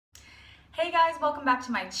Hey guys, welcome back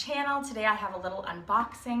to my channel. Today I have a little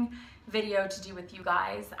unboxing video to do with you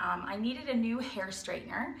guys. I needed a new hair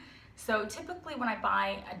straightener. So typically when I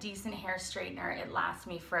buy a decent hair straightener, it lasts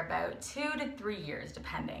me for about 2 to 3 years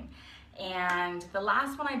depending. And the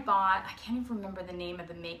last one I bought, I can't even remember the name of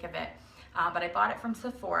the make of it, but I bought it from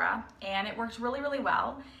Sephora and it worked really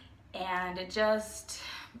well. And it just,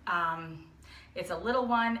 it's a little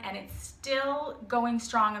one and it's still going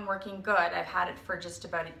strong and working good. I've had it for just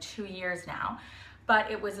about 2 years now, but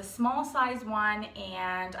it was a small size one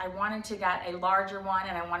and I wanted to get a larger one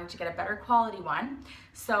and I wanted to get a better quality one.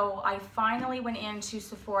 So I finally went into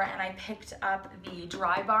Sephora and I picked up the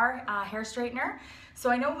Dry Bar hair straightener. So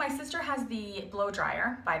I know my sister has the blow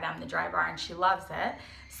dryer by them, the Dry Bar, and she loves it.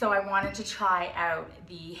 So I wanted to try out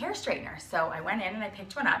the hair straightener. So I went in and I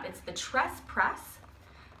picked one up. It's the Tress Press.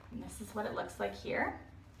 And this is what it looks like here.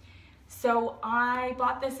 So I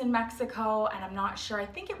bought this in Mexico and I'm not sure, I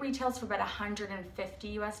think it retails for about $150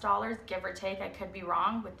 US, give or take. I could be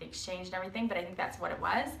wrong with the exchange and everything, but I think that's what it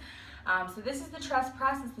was. So this is the Tress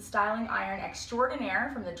Press. It's the styling iron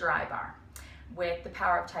extraordinaire from the Dry Bar with the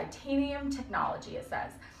power of titanium technology, it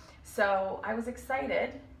says. So I was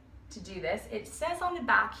excited to do this. It says on the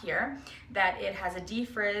back here that it has a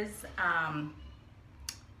defrizz,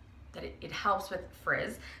 that it helps with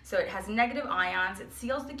frizz. So it has negative ions, it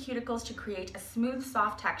seals the cuticles to create a smooth,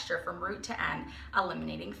 soft texture from root to end,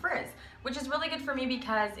 eliminating frizz, which is really good for me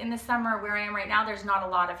because in the summer where I am right now, there's not a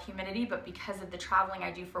lot of humidity, but because of the traveling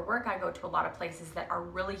I do for work, I go to a lot of places that are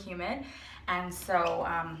really humid. And so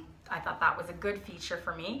I thought that was a good feature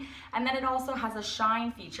for me. And then it also has a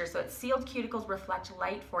shine feature. So its sealed cuticles reflect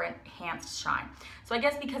light for enhanced shine. So I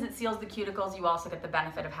guess because it seals the cuticles, you also get the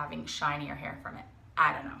benefit of having shinier hair from it.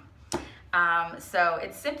 I don't know. So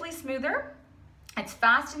it's simply smoother, it's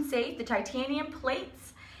fast and safe. The titanium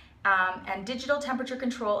plates and digital temperature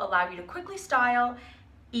control allow you to quickly style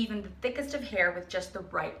even the thickest of hair with just the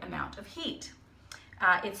right amount of heat.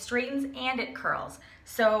 It straightens and it curls.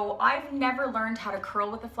 So I've never learned how to curl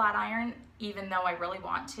with a flat iron, even though I really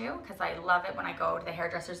want to, because I love it when I go to the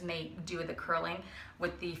hairdressers and they do the curling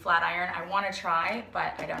with the flat iron. I want to try,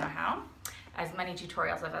 but I don't know how. As many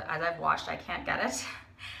tutorials as I've watched, I can't get it.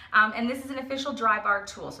 And this is an official Dry Bar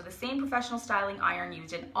tool. So the same professional styling iron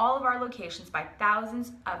used in all of our locations by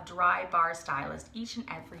thousands of Dry Bar stylists each and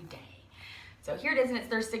every day. So here it is, and it's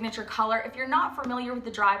their signature color. If you're not familiar with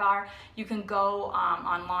the Dry Bar, you can go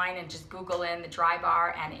online and just Google in the Dry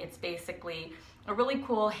Bar, and it's basically a really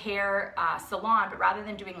cool hair salon, but rather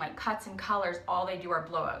than doing like cuts and colors, all they do are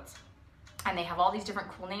blowouts. And they have all these different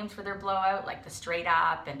cool names for their blowout, like the straight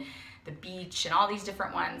up and the beach and all these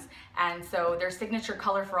different ones. And so their signature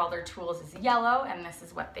color for all their tools is yellow, and this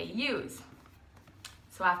is what they use.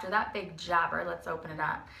 So after that big jabber, let's open it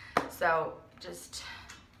up. So it just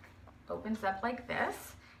opens up like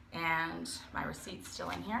this, and my receipt's still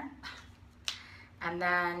in here. And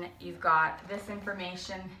then you've got this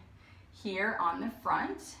information here on the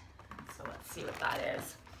front. So let's see what that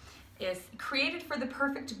is. Is created for the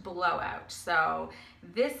perfect blowout. So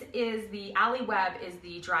this is Ali Webb is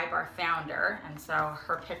the Dry Bar founder, and so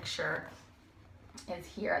her picture is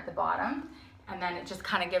here at the bottom, and then it just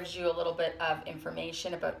kind of gives you a little bit of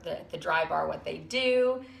information about the Dry Bar, what they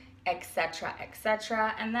do, etc.,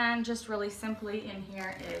 etc. And then just really simply in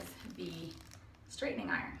here is the straightening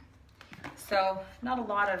iron. So not a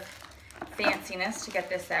lot of fanciness to get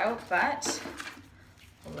this out, but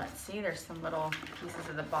let's see, there's some little pieces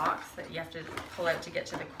of the box that you have to pull out to get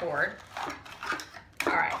to the cord.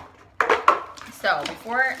 All right, so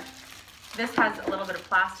before, this has a little bit of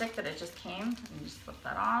plastic that it just came. Let me just flip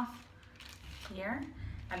that off here.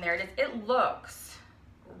 And there it is. It looks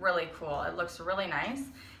really cool. It looks really nice.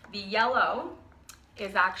 The yellow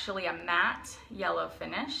is actually a matte yellow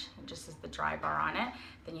finish. It just has the Dry Bar on it.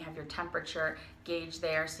 Then you have your temperature gauge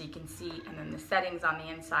there so you can see, and then the settings on the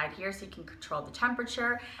inside here so you can control the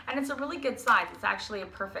temperature. And it's a really good size. It's actually a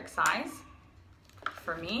perfect size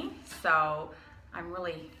for me. So I'm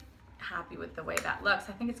really happy with the way that looks.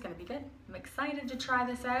 I think it's gonna be good. I'm excited to try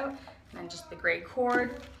this out. And then just the gray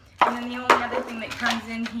cord. And then the only other thing that comes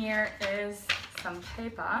in here is some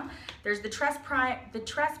paper. There's the Tress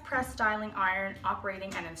Press styling iron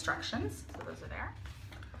operating and instructions. So those are there.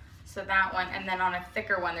 So that one, and then on a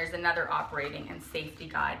thicker one, there's another operating and safety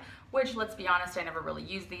guide, which, let's be honest, I never really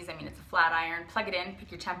use these. I mean, it's a flat iron, plug it in, pick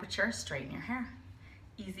your temperature, straighten your hair.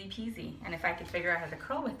 Easy peasy. And if I could figure out how to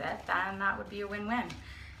curl with it, then that would be a win-win.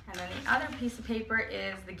 And then the other piece of paper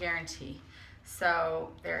is the guarantee. So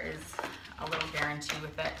there is a little guarantee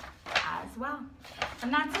with it as well.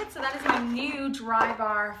 And that's it. So that is my new Dry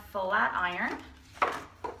Bar flat iron.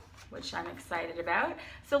 which I'm excited about.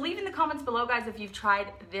 So leave in the comments below, guys, if you've tried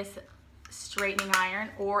this straightening iron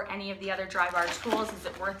or any of the other dry bar tools. Is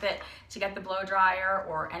it worth it to get the blow dryer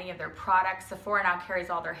or any of their products? Sephora now carries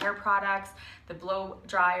all their hair products, the blow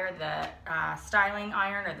dryer, the styling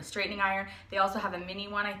iron or the straightening iron. They also have a mini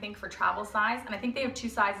one, I think, for travel size, and I think they have 2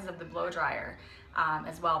 sizes of the blow dryer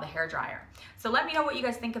as well, the hair dryer. So let me know what you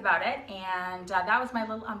guys think about it, and that was my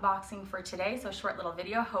little unboxing for today. So short little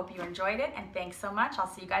video. Hope you enjoyed it, and thanks so much. I'll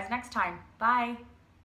see you guys next time. Bye.